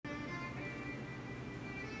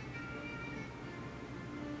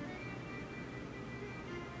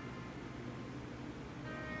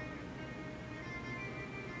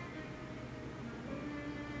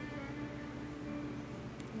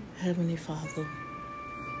Heavenly Father,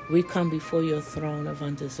 we come before your throne of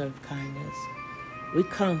undeserved kindness. We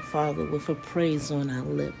come, Father, with a praise on our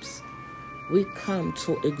lips. We come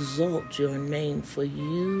to exalt your name, for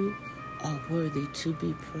you are worthy to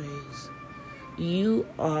be praised. You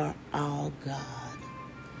are our God.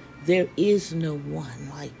 There is no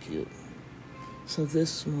one like you. So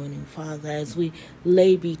this morning, Father, as we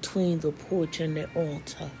lay between the porch and the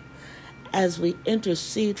altar, as we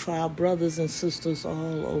intercede for our brothers and sisters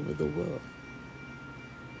all over the world,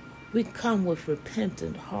 we come with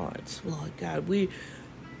repentant hearts, Lord God. We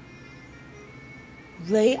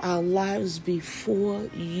lay our lives before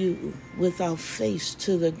you with our face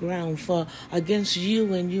to the ground, for against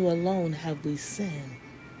you and you alone have we sinned.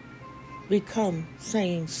 We come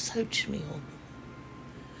saying, search me, O Lord.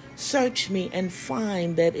 Search me and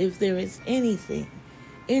find that if there is anything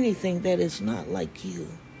that is not like you,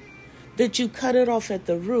 that you cut it off at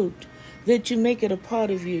the root, that you make it a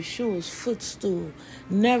part of Yeshua's footstool,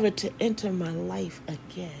 never to enter my life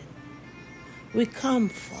again. We come,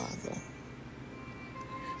 Father,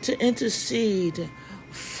 to intercede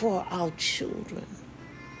for our children,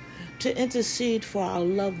 to intercede for our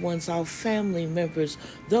loved ones, our family members,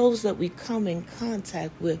 those that we come in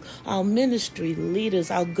contact with, our ministry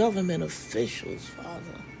leaders, our government officials,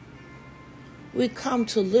 Father. We come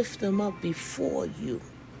to lift them up before you.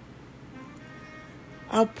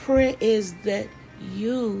 Our prayer is that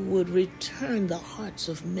you would return the hearts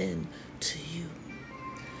of men to you,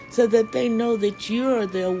 so that they know that you are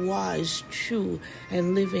their wise, true,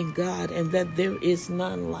 and living God, and that there is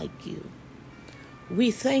none like you.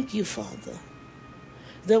 We thank you, Father,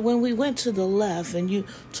 that when we went to the left and you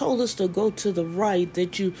told us to go to the right,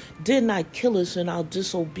 that you did not kill us in our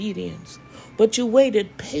disobedience, but you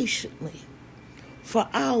waited patiently for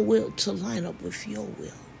our will to line up with your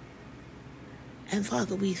will. And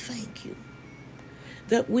Father, we thank you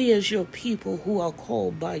that we as your people who are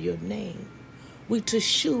called by your name, we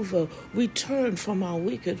teshuva, we turn from our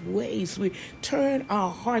wicked ways. We turn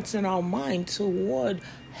our hearts and our mind toward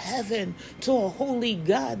heaven, to a holy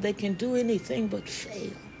God that can do anything but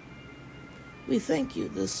fail. We thank you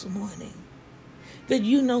this morning that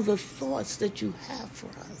you know the thoughts that you have for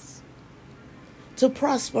us, to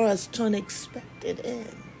prosper us to an expected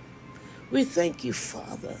end. We thank you,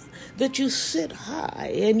 Father, that you sit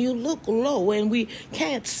high and you look low, and we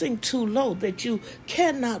can't sink too low that you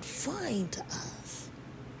cannot find us.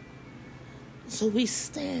 So we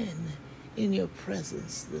stand in your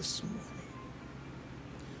presence this morning.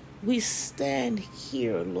 We stand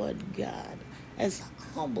here, Lord God, as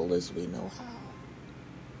humble as we know how.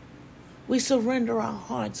 We surrender our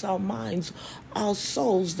hearts, our minds, our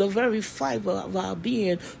souls, the very fiber of our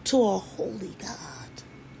being to a holy God.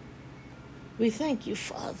 We thank you,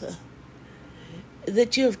 Father,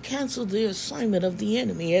 that you have canceled the assignment of the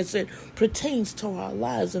enemy as it pertains to our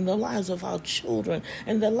lives and the lives of our children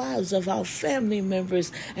and the lives of our family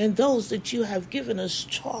members and those that you have given us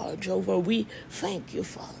charge over. We thank you,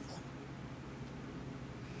 Father,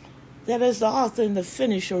 that as the author and the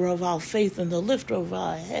finisher of our faith and the lifter of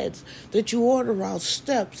our heads, that you order our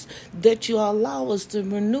steps, that you allow us to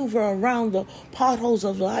maneuver around the potholes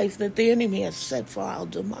of life that the enemy has set for our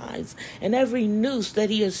demise, and every noose that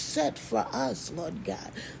he has set for us, Lord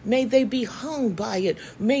God. May they be hung by it.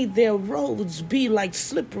 May their roads be like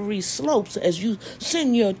slippery slopes as you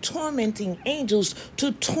send your tormenting angels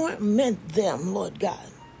to torment them, Lord God.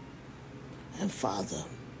 And Father,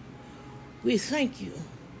 we thank you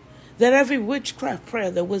that every witchcraft prayer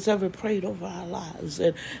that was ever prayed over our lives,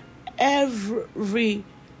 and every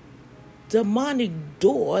demonic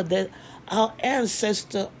door that our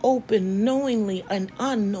ancestor opened knowingly and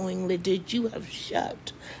unknowingly, that you have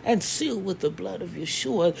shut and sealed with the blood of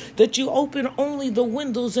Yeshua, that you open only the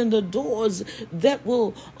windows and the doors that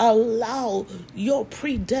will allow your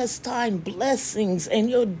predestined blessings and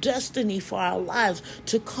your destiny for our lives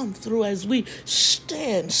to come through as we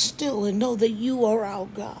stand still and know that you are our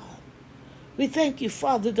God. We thank you,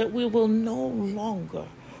 Father, that we will no longer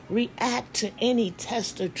react to any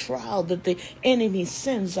test or trial that the enemy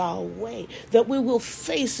sends our way, that we will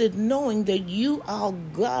face it knowing that you, our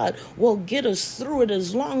God, will get us through it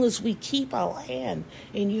as long as we keep our hand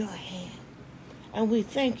in your hand. And we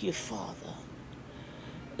thank you, Father,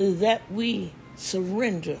 that we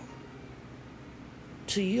surrender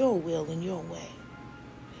to your will and your way,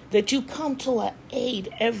 that you come to our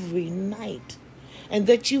aid every night, and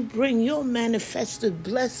that you bring your manifested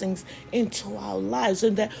blessings into our lives,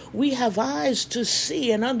 and that we have eyes to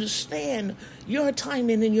see and understand your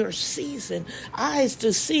timing and your season, eyes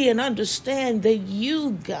to see and understand that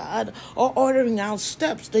you, God, are ordering our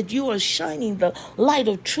steps, that you are shining the light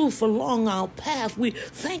of truth along our path. We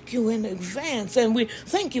thank you in advance, and we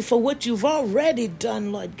thank you for what you've already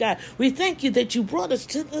done, Lord God. We thank you that you brought us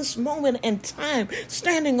to this moment in time,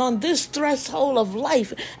 standing on this threshold of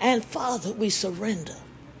life, and Father, we surrender.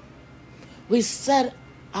 We set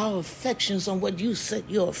our affections on what you set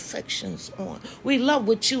your affections on. We love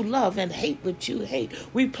what you love and hate what you hate.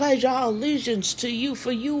 We pledge our allegiance to you,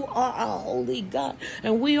 for you are our holy God,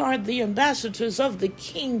 and we are the ambassadors of the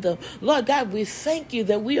kingdom. Lord God, we thank you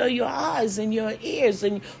that we are your eyes and your ears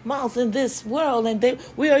and your mouth in this world, and that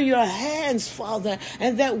we are your hands, Father,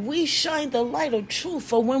 and that we shine the light of truth.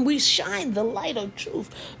 For when we shine the light of truth,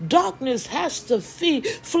 darkness has to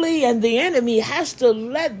flee, and the enemy has to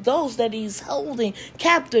let those that he's holding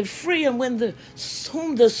captive free, and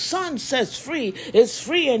whom the Son sets free is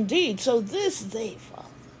free indeed. So this day, Father,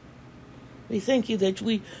 we thank you that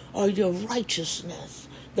we are your righteousness,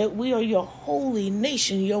 that we are your holy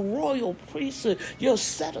nation, your royal priesthood, your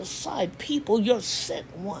set-aside people, your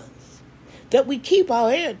sent ones, that we keep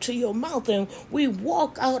our ear to your mouth, and we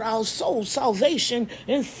walk out our soul salvation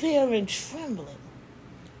in fear and trembling.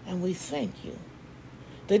 And we thank you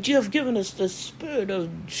that you have given us the spirit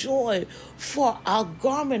of joy for our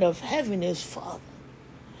garment of heaviness, Father.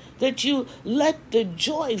 That you let the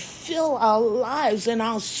joy fill our lives and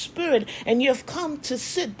our spirit, and you have come to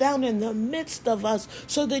sit down in the midst of us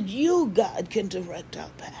so that you, God, can direct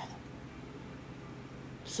our path.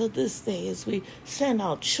 So this day, as we send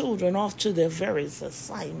our children off to their various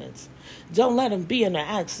assignments, don't let them be in an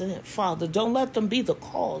accident, Father. Don't let them be the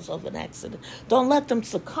cause of an accident. Don't let them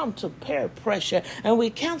succumb to peer pressure. And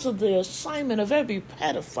we cancel the assignment of every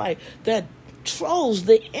pedophile that trolls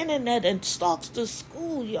the internet and stalks the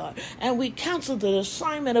schoolyard. And we cancel the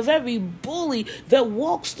assignment of every bully that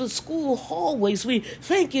walks the school hallways. We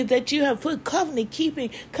thank you that you have put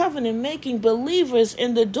covenant-keeping, covenant-making believers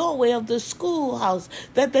in the doorway of the schoolhouse,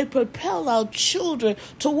 that they propel our children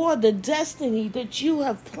toward the destiny that you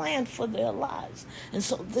have planned for their lives. And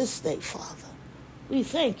so this day, Father, we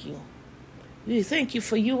thank you. We thank you,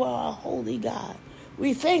 for you are our holy God.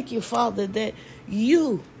 We thank you, Father, that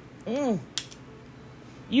you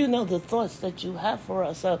know the thoughts that you have for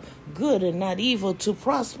us are good and not evil, to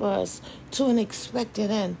prosper us to an expected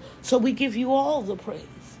end. So we give you all the praise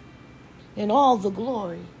and all the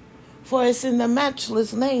glory. For it's in the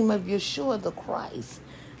matchless name of Yeshua the Christ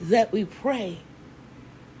that we pray.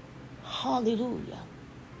 Hallelujah.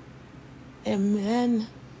 Amen,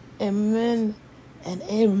 amen, and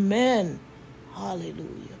amen.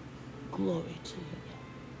 Hallelujah. Glory to your name.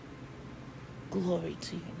 Glory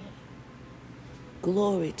to your name.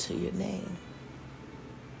 Glory to your name.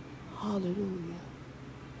 Hallelujah.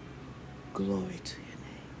 Glory to your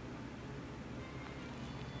name.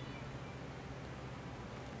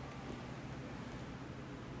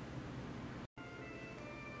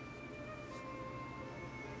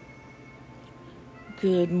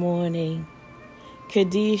 Good morning.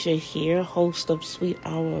 Khadijah here, host of Sweet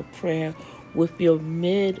Hour of Prayer, with your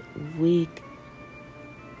midweek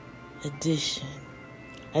edition.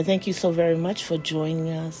 I thank you so very much for joining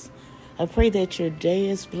us. I pray that your day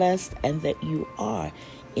is blessed and that you are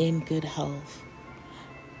in good health.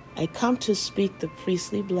 I come to speak the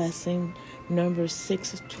priestly blessing, Numbers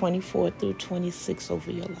 6:24 through 26 over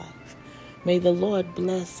your life. May the Lord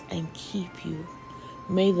bless and keep you.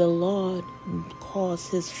 May the Lord cause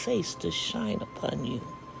his face to shine upon you.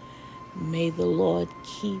 May the Lord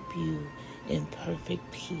keep you in perfect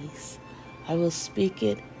peace. I will speak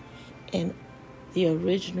it in the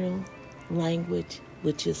original language,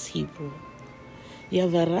 which is Hebrew.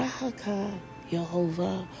 Yavarachaka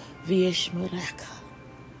Yehovah v'yishmereka.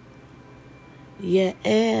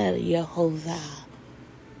 Ye'er Yehovah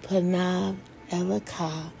panav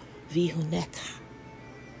elaka v'huneka.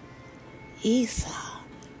 Isa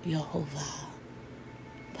Yehovah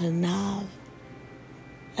panav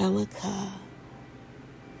elaka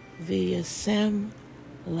v'yasem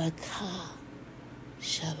laka.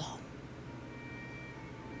 Shalom.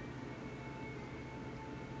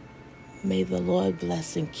 May the Lord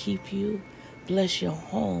bless and keep you, bless your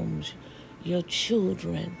homes, your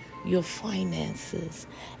children, your finances,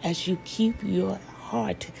 as you keep your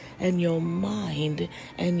heart and your mind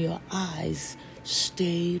and your eyes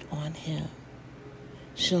stayed on him.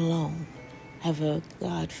 Shalom. Have a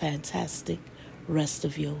God-fantastic rest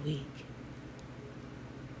of your week.